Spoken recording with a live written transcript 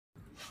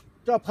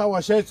这盘我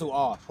先走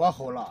啊，说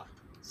好了。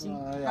行，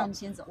哎让你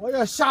先走。我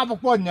要下不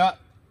过你，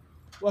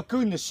我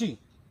跟你姓。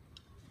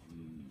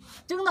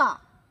真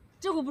的，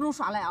这回不能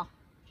耍赖啊！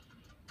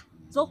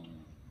走。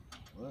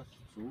我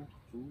走。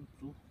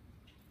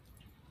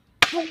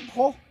中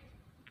跑。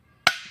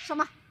什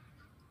么？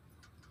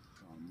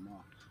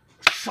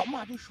什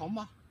么就什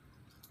么。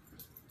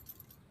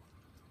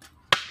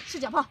是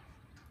假炮。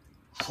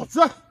好子。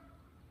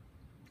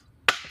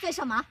在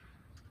什么？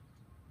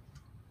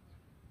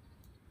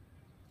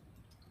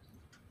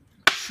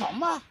什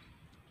么？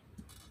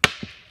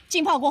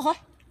进炮过河。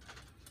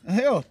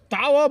哎呦，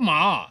打我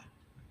马！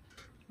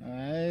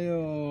哎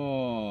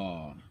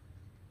呦，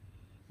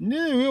你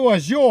以为我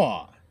要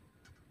啊？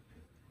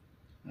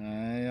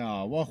哎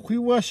呀，我回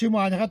我心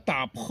嘛，你还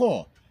打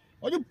炮，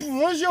我就不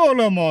要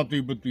了嘛，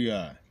对不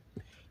对？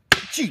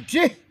进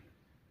去。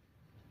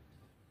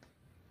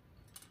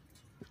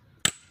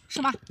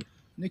什么？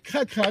你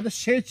看看这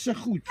先吃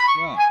后吃，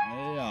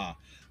哎呀，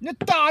你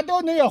打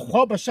掉你也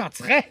活不下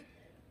菜。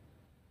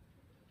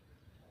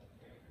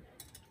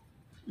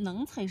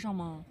能踩上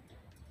吗？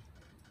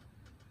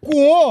滚！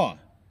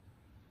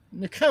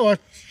你看我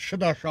吃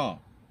得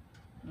上。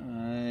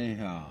哎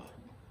呀，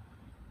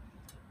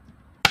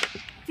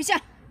飞下。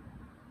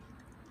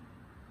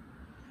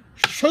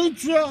神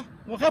局，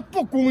我还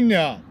不攻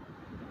呢。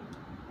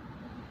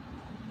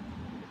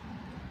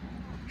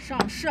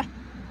上市。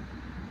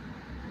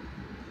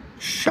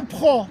吃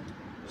炮，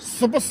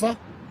死不死？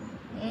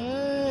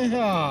哎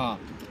呀，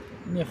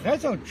你还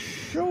想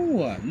吃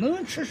我？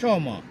能吃上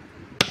吗？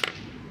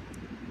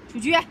出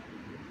局。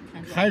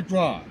看住。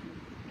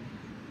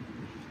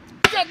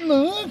这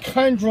能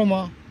看住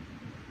吗？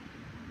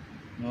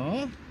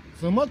啊？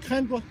怎么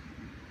看住？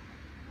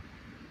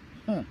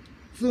哼，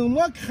怎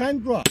么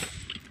看住？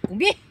拱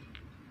兵。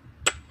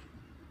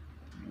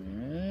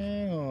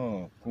哎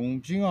呦，公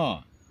兵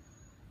啊！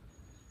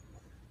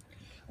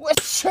我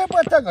先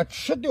把这个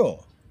吃掉。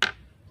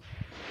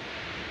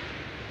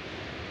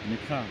你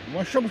看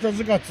我是不是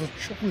这个字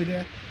吃会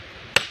了？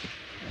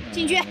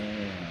进去。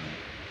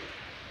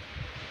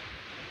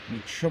你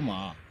吃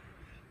马，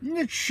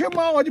你吃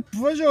马我就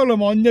不要了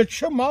嘛。你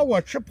吃马我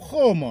吃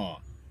炮嘛。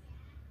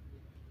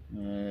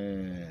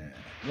哎，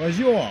我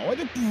要我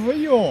就不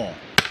要。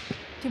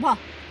退炮。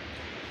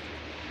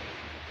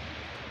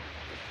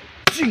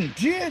进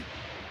去。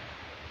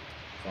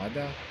咋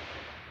的？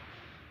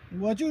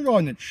我就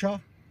让你吃。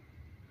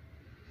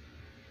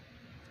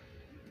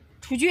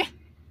出局。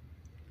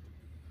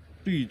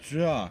对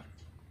局啊，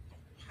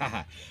哈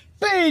哈，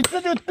对局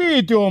就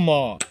对掉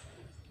嘛，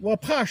我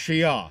怕谁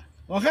呀？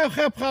我还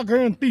害怕跟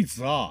人对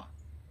子啊！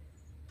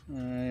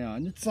哎呀，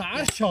你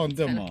咋想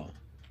的嘛？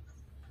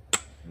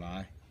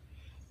来，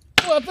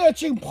我再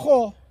进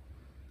炮，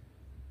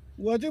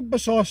我就不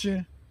相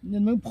信你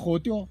能跑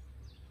掉。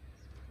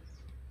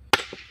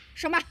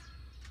什么？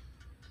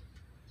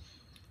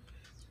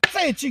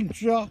再进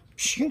局啊，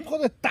平炮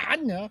再打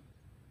你，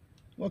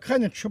我看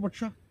你吃不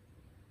吃。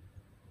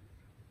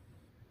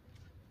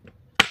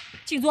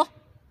进左。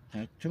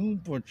还真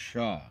不吃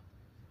啊！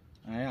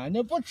哎呀，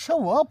你不吃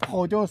我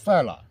跑掉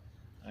算了。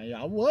哎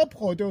呀，我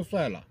跑掉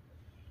算了。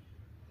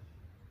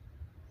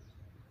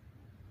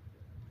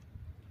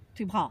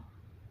退炮。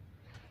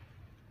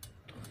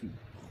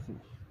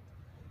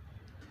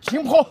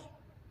停炮。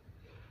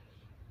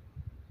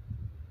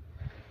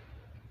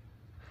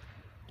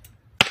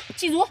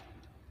进左。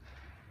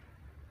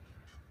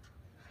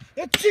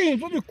哎，进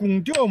左就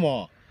攻掉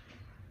嘛。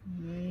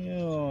哎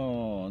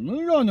呦，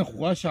能让你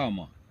活下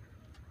吗？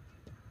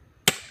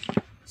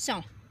下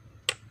了。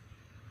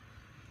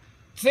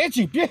再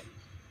进别。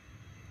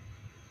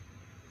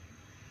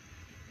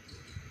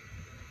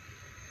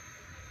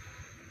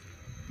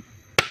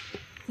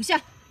回下。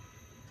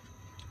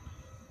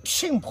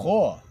平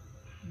炮。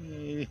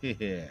嘿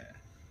嘿，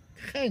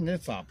看你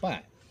咋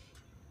办。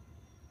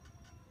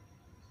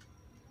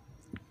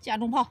加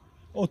重炮。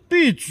哦，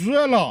对局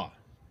了。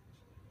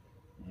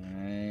哎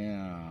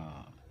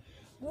呀，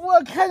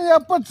我看你也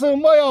不怎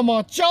么样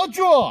嘛，将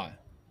军，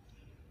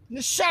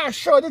你下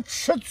手你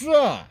吃局。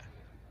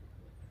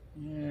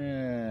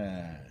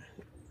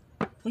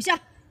回下。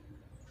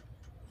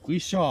回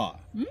下。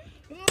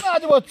那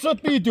就我直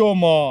对掉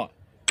嘛，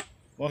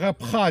我还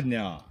怕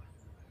呢。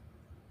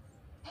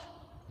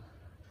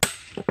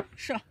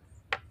是。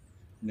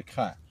你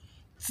看，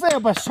再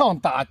把象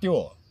打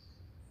掉。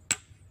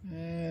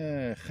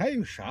还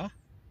有啥？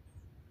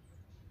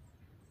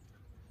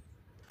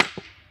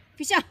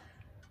飞下。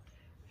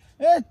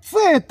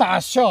再打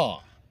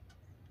象。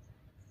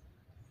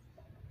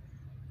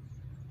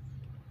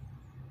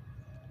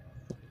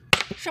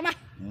什么？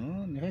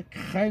你还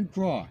看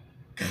着，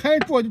看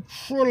着就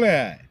出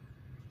来。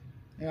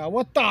哎呀，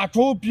我打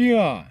着兵，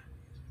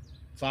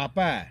咋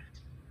办？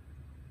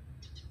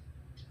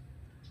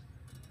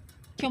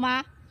听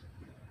马。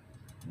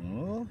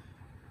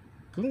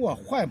跟我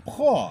换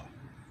炮。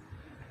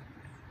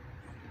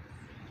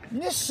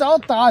你想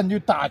打你就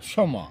打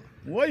去嘛，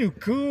我有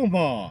够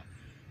嘛。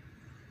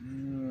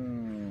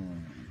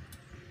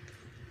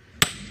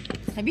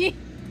踩逼。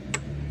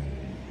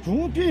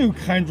终于又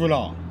看住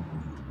了。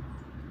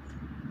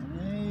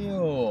哎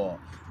呦，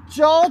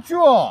将军，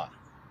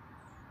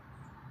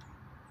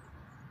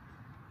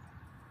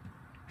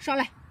上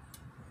来，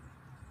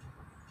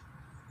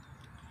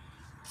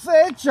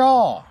再将，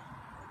我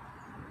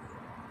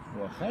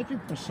还就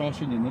不相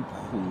信你能跑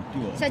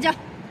掉。下将，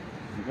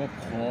你给我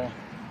跑，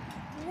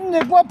你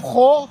给我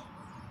跑。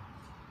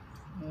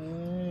哎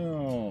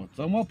呦，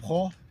怎么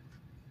跑？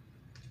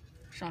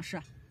上士，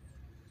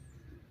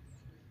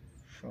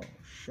上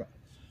士，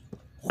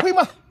会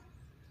吗？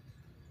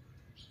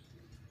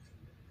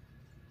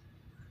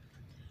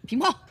平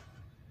炮。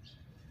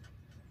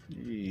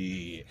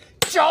咦，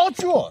将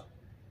军，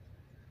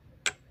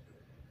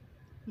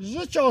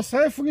一将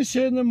3分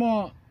线的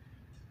嘛。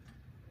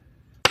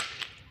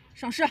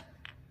上士，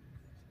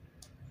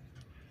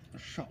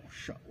上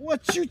士，我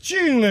就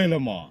进来了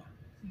嘛。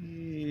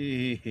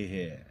嘿嘿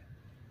嘿，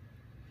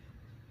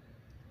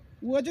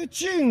我就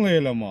进来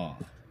了嘛。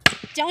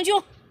将军，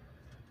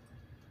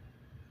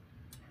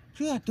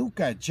这都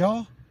敢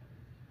讲？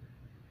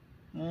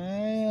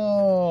哎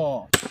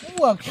呦，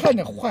我看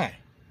你坏，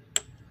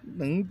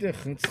能得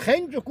很，才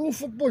你这功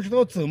夫不知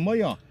道怎么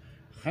样，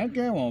还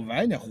敢往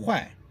玩你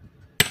坏。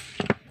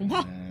攻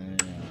炮。哎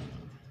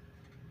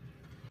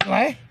呀，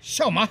来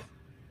下马，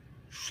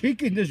谁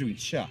给你的勇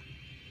气啊？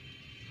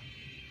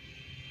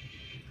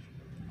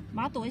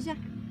马躲一下。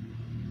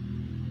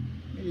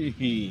嘿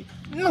嘿，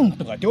能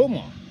得掉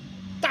吗？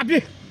大臂。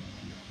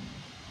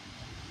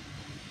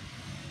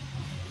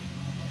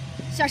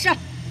下士。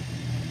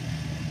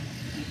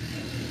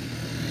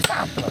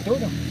咋得掉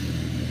的？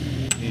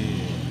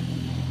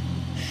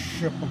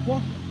是不过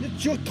你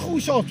脚头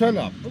下摔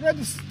了，不然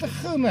你死得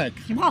很难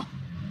看。平炮。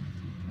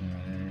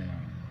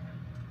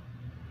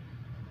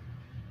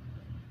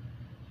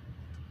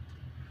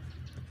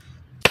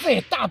哎呀，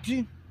再大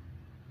兵，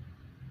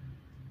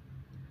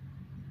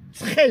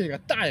踩一个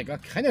打一个，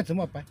看你怎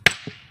么办。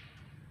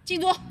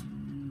进左。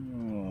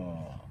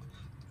哦，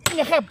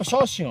你还不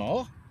小心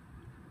哦。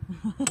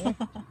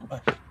哎，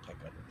这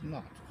个拿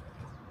住。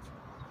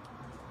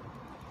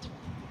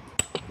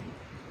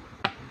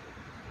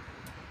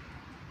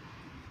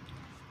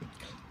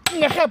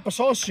你还不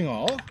小心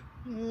哦！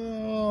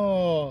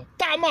哦，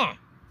大骂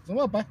怎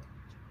么办？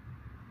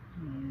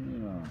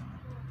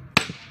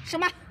上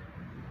马。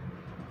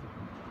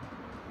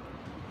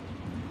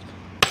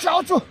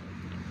夹住！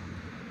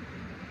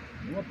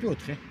我表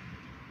态。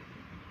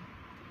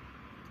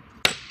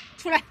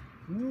出来。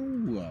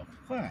我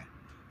坏。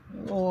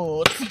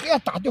哦，这个要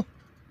打掉。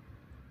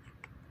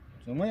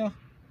怎么样？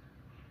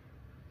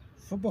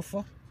服不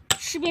服？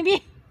士兵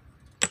兵。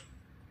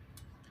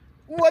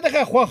我的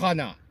还活哈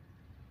呢。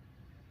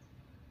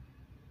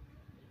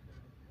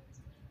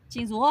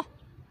进左。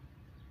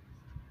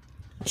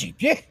进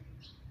边。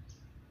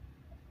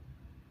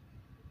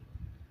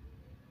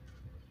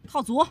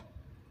靠左。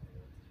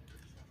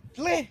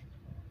来。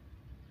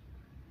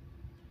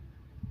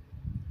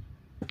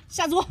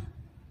下左。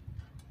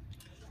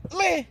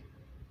来。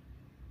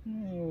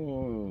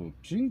哦，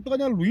平当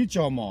年累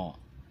将嘛，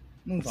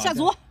能咋？下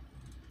左。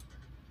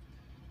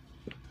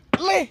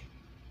来。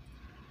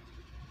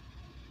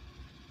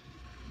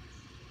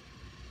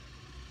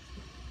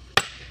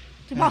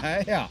对炮。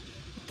哎呀，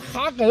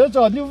他搁这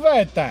叫你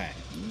完蛋，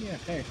你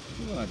还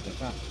说这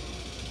啥？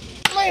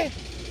来。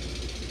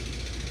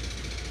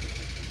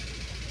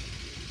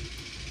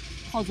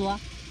靠左。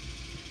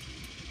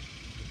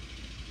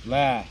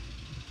来，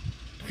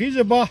推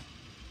着吧。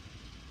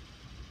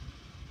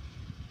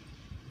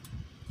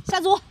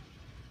下左。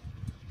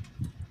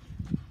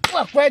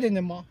我管着呢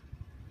吗？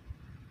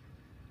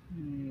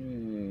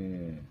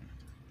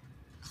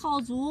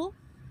靠左。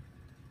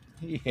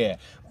嘿嘿，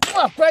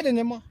我管着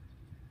呢吗？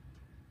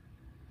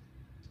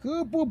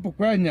根本不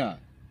管呢。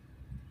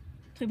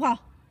推炮。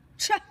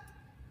吃。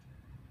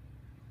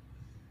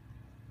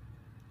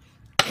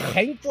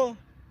看着，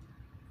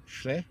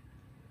吃，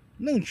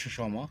能吃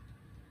上吗？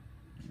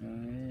哎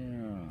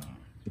呀，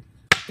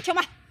跳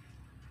马。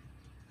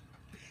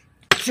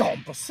讲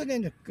不是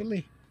人家个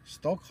嘞，是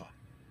刀卡。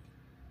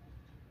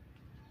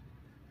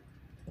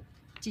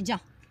进将。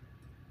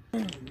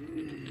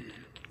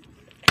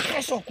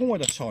还是要攻我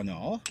的枪呢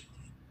啊！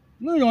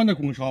能让你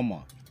攻上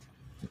吗？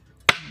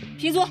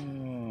平左。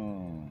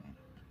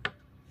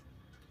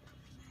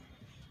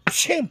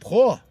前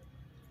坡。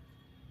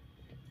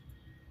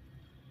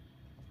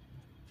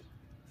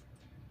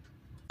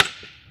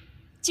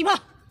进炮。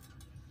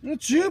你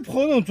进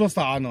坡能做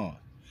啥呢？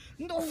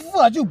那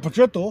我就不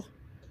知道。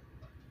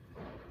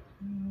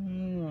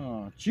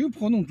进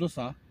坡能做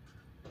啥？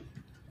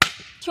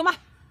跳马。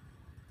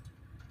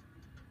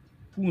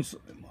攻死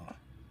的嘛，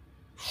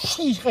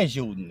谁还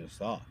有呢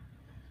是啊？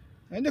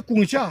哎，你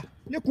攻下，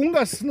你攻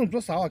个死能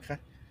做啥？我看。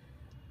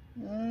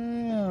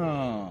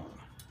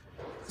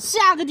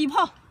下个底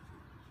炮。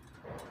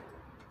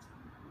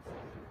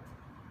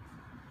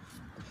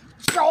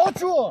夹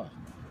住！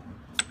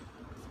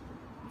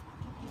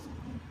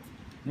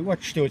你给我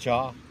吃掉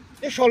枪！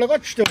你上来给我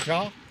吃掉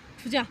枪！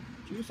出将。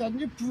就算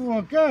你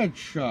不敢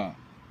吃，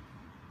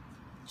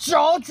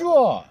交局。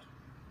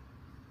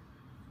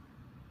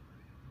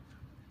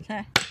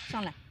来，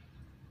上来。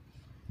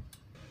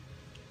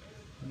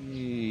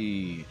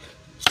哎，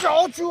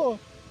交局。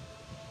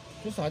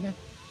这啥呢？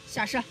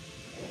下射。哦，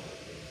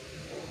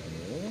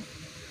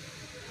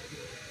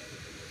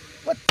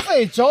我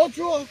再交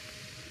局。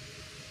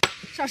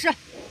上射。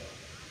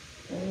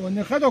哦，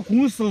你还叫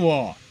公司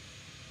我？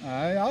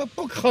哎呀，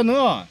不可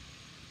能！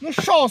你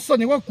上市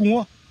你给我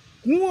滚！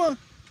滚！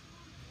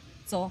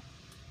走，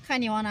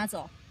看你往哪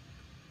走。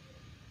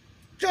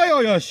这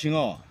样也行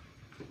啊！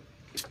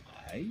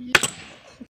哎呀！